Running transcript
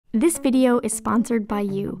This video is sponsored by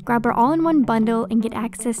you. Grab our all-in-one bundle and get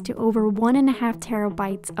access to over 1.5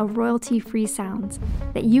 terabytes of royalty-free sounds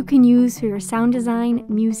that you can use for your sound design,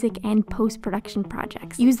 music, and post-production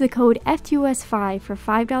projects. Use the code FTUS5 for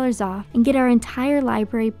 $5 off and get our entire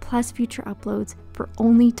library plus future uploads for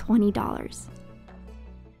only $20.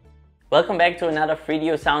 Welcome back to another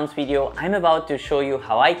 3D Sounds video. I'm about to show you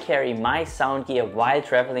how I carry my sound gear while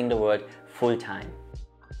traveling the world full-time.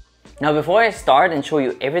 Now before I start and show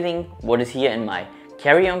you everything what is here in my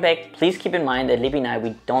carry-on bag, please keep in mind that Libby and I,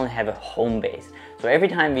 we don't have a home base. So every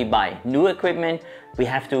time we buy new equipment, we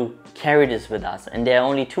have to carry this with us. And there are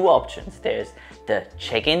only two options. There's the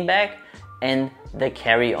check-in bag and the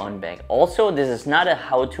carry-on bag. Also, this is not a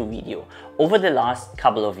how-to video. Over the last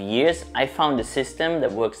couple of years, I found a system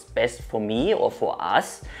that works best for me or for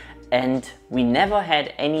us, and we never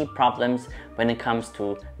had any problems when it comes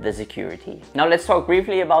to the security. Now let's talk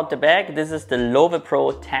briefly about the bag. This is the Love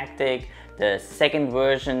Pro Tactic, the second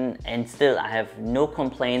version, and still I have no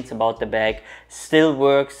complaints about the bag. Still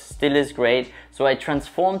works, still is great. So I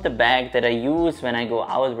transformed the bag that I use when I go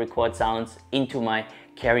out and record sounds into my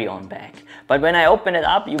carry-on bag. But when I open it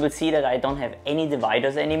up, you will see that I don't have any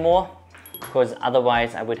dividers anymore, because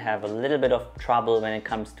otherwise I would have a little bit of trouble when it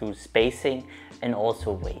comes to spacing and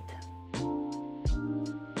also weight.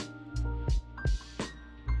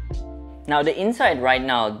 Now the inside right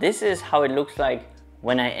now, this is how it looks like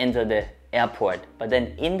when I enter the airport. But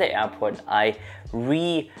then in the airport, I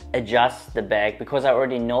readjust the bag because I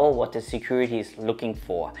already know what the security is looking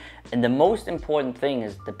for. And the most important thing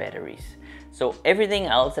is the batteries. So everything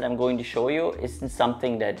else that I'm going to show you isn't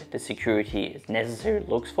something that the security is necessarily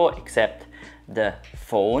looks for, except the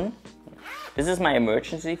phone. This is my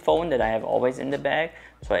emergency phone that I have always in the bag.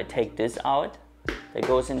 So I take this out. That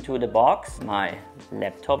goes into the box, my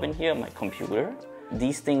laptop in here, my computer.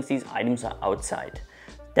 These items are outside.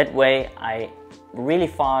 That way I really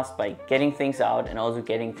fast by getting things out and also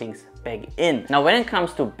getting things back in. Now when it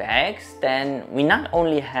comes to bags, then we're not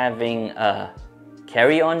only having a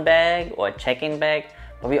carry-on bag or a check-in bag,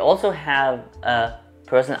 but we also have a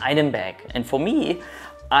personal item bag. And for me,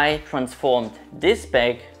 I transformed this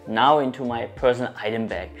bag now into my personal item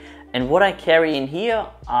bag. And what I carry in here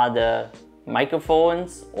are the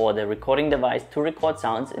microphones or the recording device to record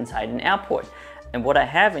sounds inside an airport. And what I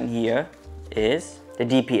have in here is the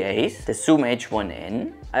DPAs, the Zoom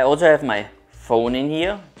H1N. I also have my phone in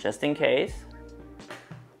here, just in case.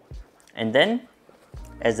 And then,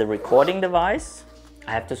 as a recording device,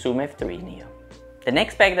 I have the Zoom F3 in here. The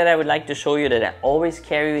next bag that I would like to show you that I always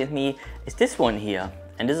carry with me is this one here.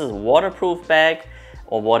 And this is a waterproof bag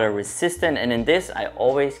or water resistant, and in this I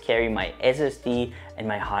always carry my SSD and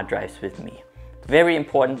my hard drives with me. Very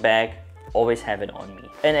important bag, always have it on me.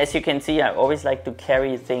 And as you can see, I always like to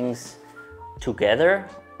carry things together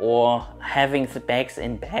or having the bags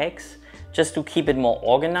in bags just to keep it more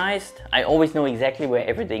organized. I always know exactly where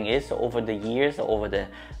everything is. So over the years, over the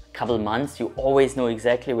couple months, you always know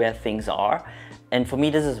exactly where things are. And for me,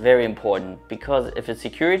 this is very important because if a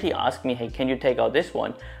security asks me, hey, can you take out this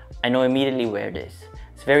one? I know immediately where it is.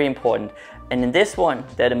 It's very important. And in this one,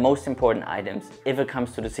 they're the most important items if it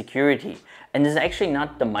comes to the security. And this is actually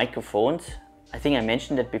not the microphones. I think I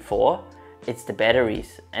mentioned it before. It's the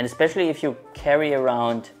batteries. And especially if you carry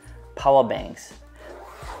around power banks,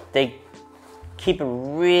 they keep a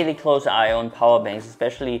really close eye on power banks,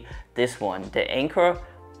 especially this one. The anchor,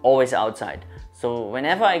 always outside. So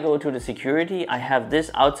whenever I go to the security, I have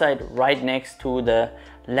this outside right next to the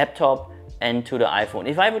laptop and to the iPhone.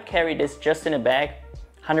 If I would carry this just in a bag,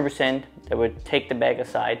 100% they would take the bag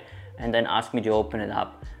aside and then ask me to open it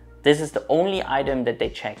up. This is the only item that they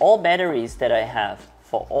check. All batteries that I have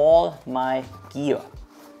for all my gear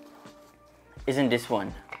is in this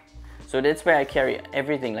one. So that's where I carry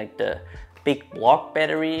everything, like the big block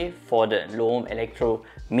battery for the Lohm Electro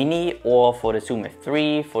Mini or for the Zoom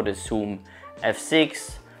F3, for the Zoom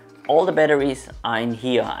F6. All the batteries are in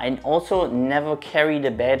here. I also never carry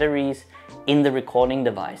the batteries in the recording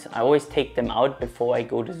device. I always take them out before I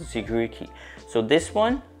go to the security. So this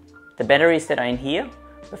one, the batteries that are in here,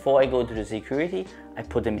 before I go to the security, I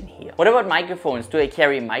put them in here. What about microphones? Do I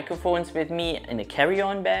carry microphones with me in a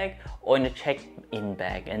carry-on bag or in a check-in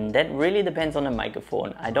bag? And that really depends on the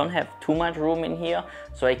microphone. I don't have too much room in here,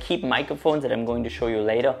 so I keep microphones that I'm going to show you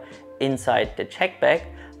later inside the check bag.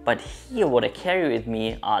 But here what I carry with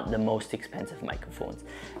me are the most expensive microphones.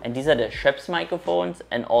 And these are the Schoeps microphones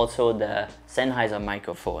and also the Sennheiser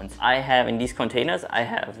microphones. I have in these containers, I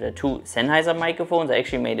have the two Sennheiser microphones. I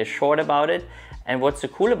actually made a short about it. And what's so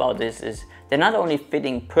cool about this is they're not only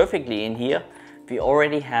fitting perfectly in here, we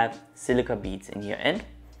already have silica beads in here and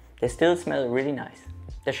they still smell really nice.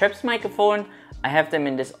 The Schoeps microphone, I have them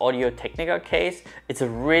in this Audio-Technica case. It's a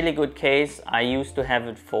really good case. I used to have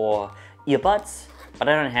it for earbuds, but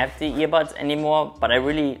I don't have the earbuds anymore. But I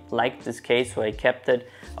really like this case, so I kept it.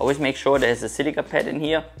 I always make sure there's a silica pad in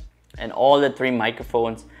here, and all the 3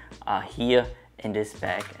 microphones are here in this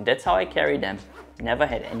bag. And that's how I carry them. Never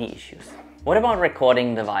had any issues. What about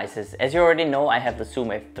recording devices? As you already know, I have the Zoom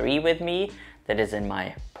F3 with me. That is in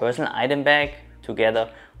my personal item bag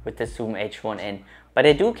together with the Zoom H1N. But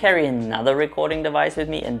I do carry another recording device with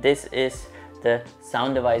me, and this is the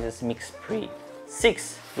Sound Devices Mix Pre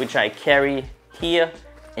 6, which I carry here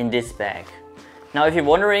in this bag. Now, if you're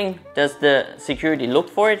wondering, does the security look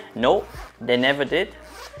for it? No, they never did.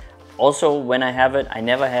 Also, when I have it, I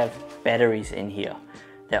never have batteries in here.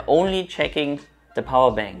 They're only checking the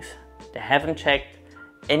power banks. They haven't checked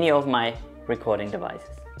any of my recording devices.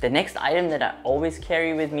 The next item that I always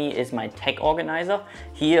carry with me is my tech organizer.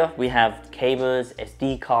 Here we have cables,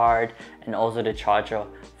 SD card, and also the charger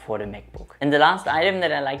for the MacBook. And the last item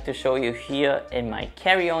that I like to show you here in my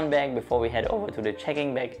carry-on bag before we head over to the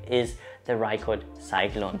checking bag is the Rycote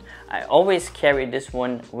Cyclone. I always carry this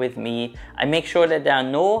one with me. I make sure that there are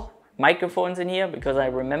no microphones in here, because I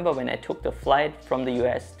remember when I took the flight from the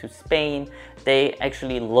US to Spain, they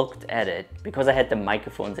actually looked at it because I had the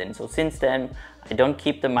microphones in. So since then, I don't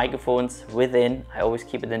keep the microphones within. I always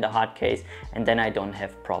keep it in the hard case, and then I don't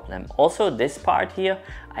have problem. Also, this part here,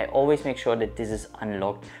 I always make sure that this is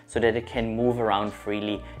unlocked so that it can move around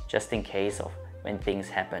freely just in case of when things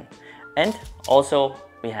happen. And also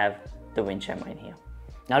we have the wind jammer in here.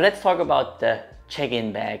 Now let's talk about the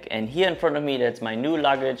check-in bag, and here in front of me, that's my new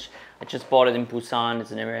luggage. I just bought it in Busan.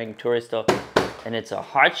 It's an American Tourister, and it's a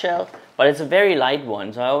hard shell, but it's a very light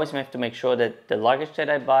one. So I always have to make sure that the luggage that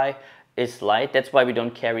I buy is light. That's why we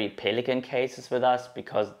don't carry Pelican cases with us,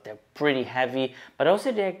 because they're pretty heavy, but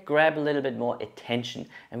also they grab a little bit more attention,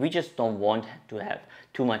 and we just don't want to have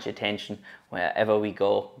too much attention wherever we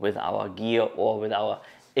go with our gear or with our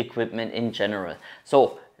equipment in general.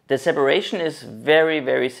 So the separation is very,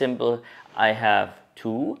 very simple. I have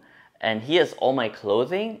 2, and here's all my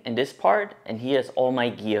clothing in this part, and here's all my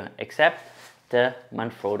gear except the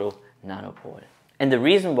Manfrotto Nanopole. And the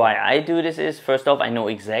reason why I do this is, first off, I know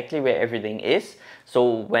exactly where everything is.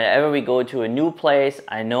 So whenever we go to a new place,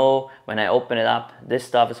 I know when I open it up, this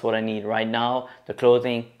stuff is what I need right now. The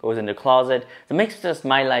clothing goes in the closet. It makes just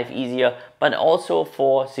my life easier, but also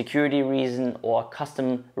for security reasons or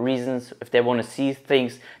custom reasons. If they want to see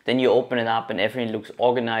things, then you open it up and everything looks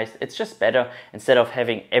organized. It's just better instead of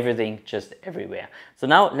having everything just everywhere. So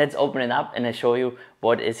now let's open it up and I show you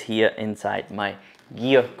what is here inside my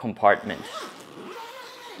gear compartment.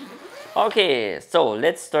 Okay, so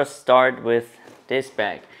let's just start with this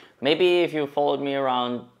bag. Maybe if you followed me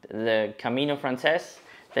around the Camino Frances,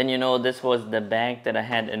 then you know this was the bag that I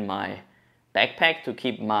had in my backpack to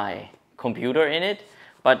keep my computer in it.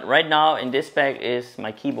 But right now in this bag is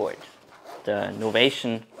my keyboard, the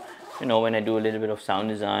Novation. You know, when I do a little bit of sound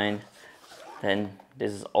design, then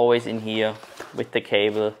this is always in here with the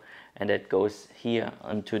cable, and that goes here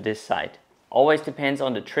onto this side. Always depends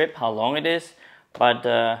on the trip, how long it is. But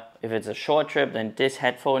if it's a short trip, then this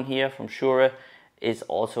headphone here from Shure is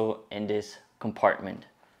also in this compartment.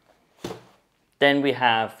 Then we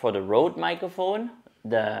have, for the Rode microphone,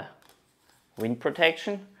 the wind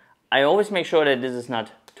protection. I always make sure that this is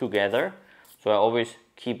not together, so I always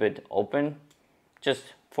keep it open just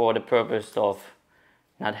for the purpose of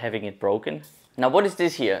not having it broken. Now what is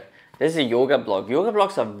this here? This is a yoga block. Yoga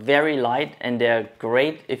blocks are very light and they're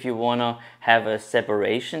great if you wanna have a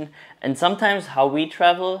separation. And sometimes how we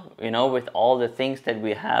travel, you know, with all the things that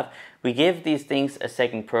we have, we give these things a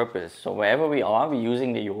second purpose. So wherever we are, we're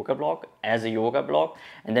using the yoga block as a yoga block.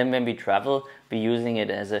 And then when we travel, we're using it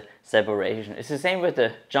as a separation. It's the same with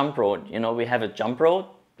the jump rope. You know, we have a jump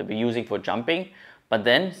rope that we're using for jumping. But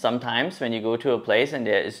then sometimes when you go to a place and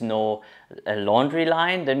there is no laundry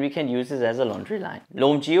line, then we can use this as a laundry line.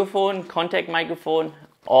 Loam geophone, contact microphone,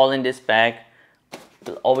 all in this bag,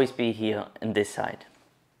 will always be here on this side.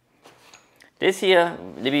 This here,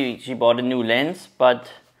 Libby, she bought a new lens, but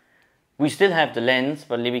we still have the lens,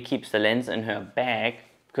 but Libby keeps the lens in her bag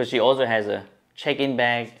because she also has a check-in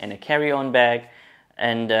bag and a carry-on bag.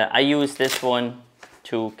 And I use this one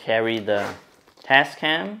to carry the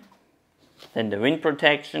Tascam, then the wind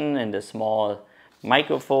protection and the small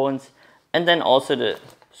microphones, and then also the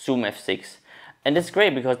Zoom F6. And it's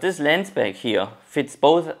great because this lens bag here fits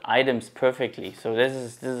both items perfectly. So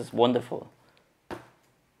this is wonderful.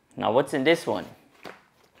 Now what's in this one?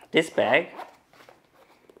 This bag,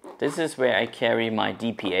 this is where I carry my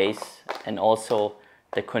DPAs and also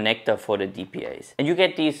the connector for the DPAs. And you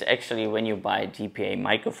get these actually when you buy DPA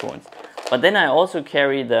microphones. But then I also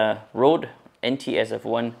carry the Rode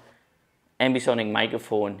NT-SF1 Ambisonic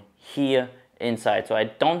microphone here inside. So I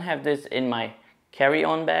don't have this in my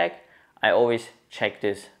carry-on bag. I always check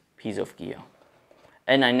this piece of gear.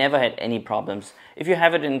 And I never had any problems. If you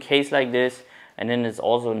have it in a case like this, and then it's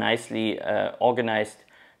also nicely organized,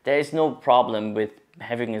 there is no problem with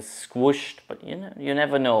having it squished, but you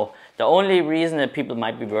never know. The only reason that people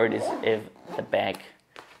might be worried is if the bag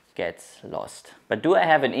gets lost. But do I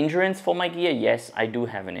have an insurance for my gear? Yes, I do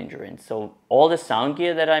have an insurance. So all the sound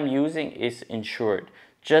gear that I'm using is insured,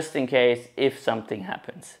 just in case if something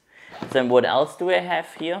happens. Then what else do I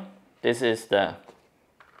have here? This is the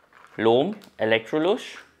Lohm Electro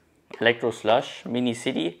Slush Mini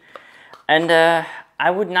City. And I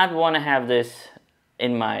would not want to have this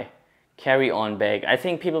in my carry-on bag. I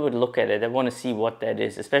think people would look at it, they want to see what that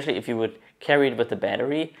is, especially if you would carry it with the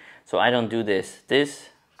battery. So I don't do this. This,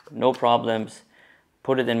 no problems.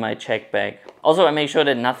 Put it in my check bag. Also, I make sure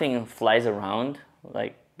that nothing flies around,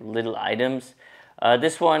 like little items.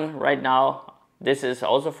 This one right now, this is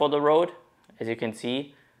also for the road. As you can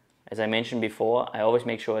see, as I mentioned before, I always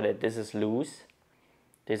make sure that this is loose.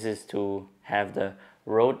 This is to have the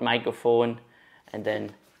Rode microphone, and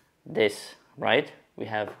then this, right? We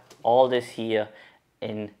have all this here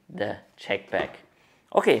in the check bag.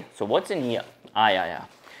 Okay, so what's in here? Yeah.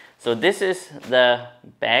 So this is the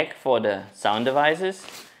bag for the sound devices.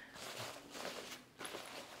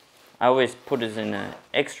 I always put this in an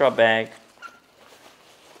extra bag,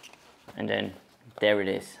 and then there it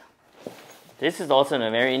is. This is also a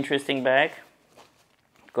very interesting bag,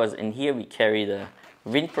 because in here we carry the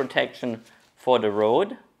wind protection for the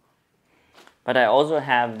road, but I also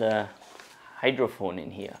have the hydrophone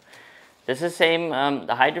in here. This is the same,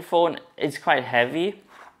 the hydrophone is quite heavy,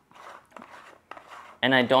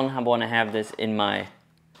 and I don't want to have this in my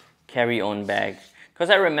carry-on bag,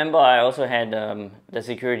 because I remember I also had the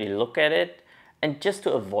security look at it, and just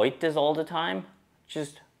to avoid this all the time,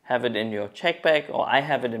 just have it in your check bag, or I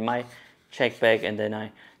have it in my check bag, and then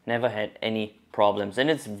I never had any problems.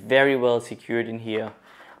 And it's very well secured in here.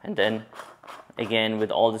 And then again, with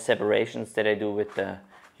all the separations that I do with the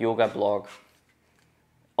yoga block,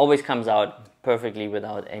 always comes out perfectly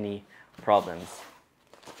without any problems.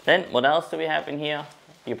 Then what else do we have in here?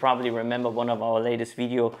 You probably remember one of our latest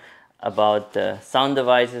video about the sound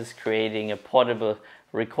devices, creating a portable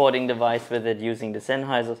recording device with it using the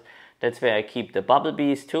Sennheisers. That's where I keep the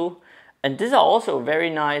bumblebees too. And these are also very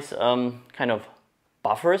nice kind of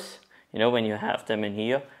buffers, you know, when you have them in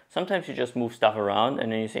here. Sometimes you just move stuff around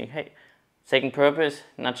and then you think, hey, second purpose,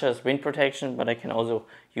 not just wind protection, but I can also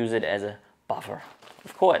use it as a buffer.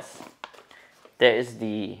 Of course, there is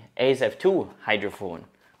the ASF2 hydrophone,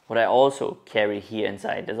 what I also carry here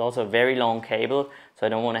inside. There's also a very long cable, so I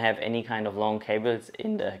don't want to have any kind of long cables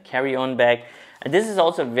in the carry-on bag. And this is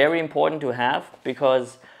also very important to have,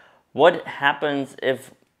 because what happens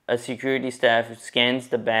if a security staff scans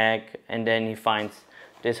the bag and then he finds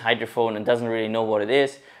this hydrophone and doesn't really know what it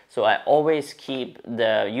is? So I always keep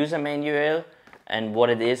the user manual and what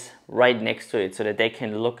it is right next to it so that they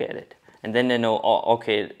can look at it. And then they know, oh,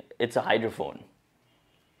 okay, it's a hydrophone.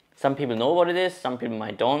 Some people know what it is, some people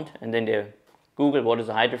might don't. And then they Google what is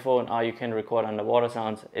a hydrophone. Oh, you can record underwater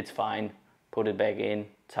sounds. It's fine. Put it back in.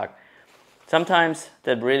 Tuck. Sometimes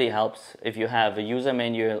that really helps if you have a user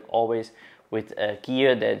manual always with a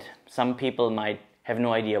gear that some people might have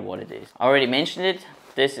no idea what it is. I already mentioned it.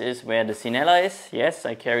 This is where the Cinela is. Yes,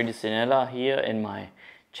 I carry the Cinela here in my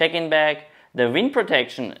check-in bag. The wind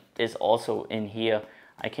protection is also in here.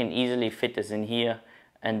 I can easily fit this in here,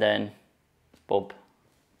 and then boop.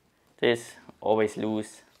 This always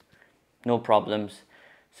loose, no problems.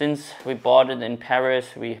 Since we bought it in Paris,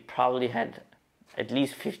 we probably had at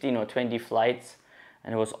least 15 or 20 flights,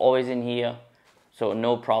 and it was always in here. So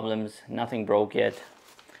no problems, nothing broke yet.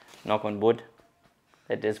 Knock on wood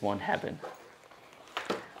that this won't happen.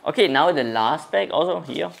 Okay, now the last bag also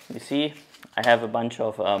here. You see I have a bunch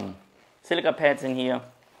of silica pads in here.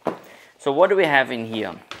 So what do we have in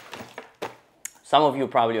here? Some of you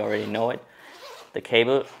probably already know it. The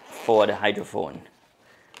cable for the hydrophone,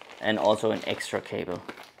 and also an extra cable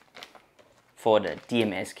for the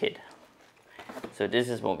DMS kit. So this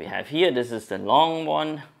is what we have here. This is the long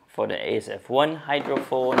one for the ASF1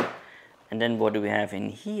 hydrophone. And then what do we have in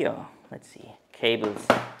here? Let's see. Cables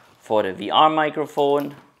for the VR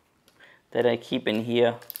microphone that I keep in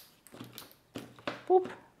here. Boop.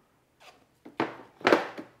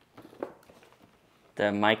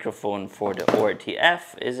 The microphone for the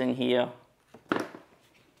ORTF is in here.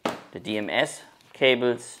 The DMS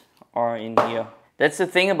cables are in here. That's the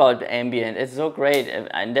thing about ambient. It's so great,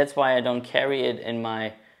 and that's why I don't carry it in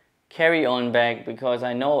my carry-on bag, because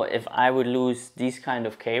I know if I would lose these kind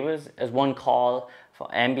of cables, as one call for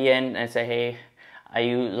ambient and say, hey,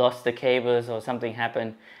 you lost the cables or something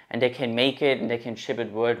happened, and they can make it and they can ship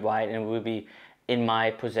it worldwide, and it will be in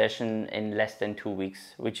my possession in less than 2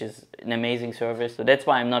 weeks, which is an amazing service. So that's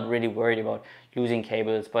why I'm not really worried about losing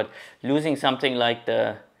cables. But losing something like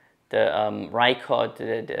the Rycott,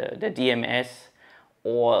 the DMS,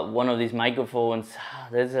 or one of these microphones,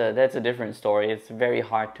 that's a different story. It's very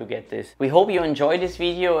hard to get this. We hope you enjoyed this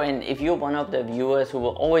video, and if you're one of the viewers who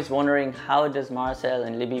were always wondering how does Marcel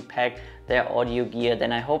and Libby pack their audio gear,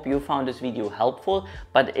 then I hope you found this video helpful.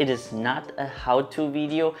 But it is not a how-to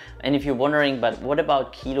video. And if you're wondering, but what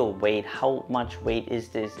about kilo weight? How much weight is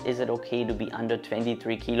this? Is it okay to be under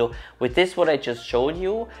 23 kilo? With this, what I just showed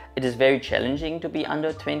you, it is very challenging to be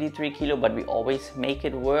under 23 kilo, but we always make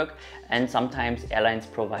it work. And sometimes airlines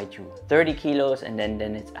provide you 30 kilos, and then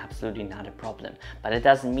it's absolutely not a problem. But it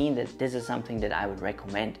doesn't mean that this is something that I would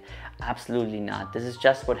recommend. Absolutely not. This is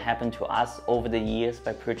just what happened to us over the years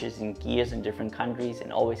by purchasing gears in different countries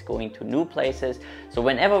and always going to new places. So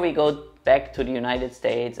whenever we go back to the United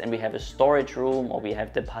States and we have a storage room, or we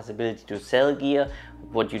have the possibility to sell gear,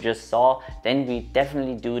 what you just saw, then we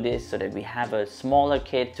definitely do this so that we have a smaller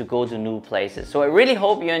kit to go to new places. So I really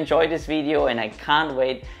hope you enjoyed this video, and I can't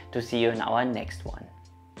wait to see you in our next one.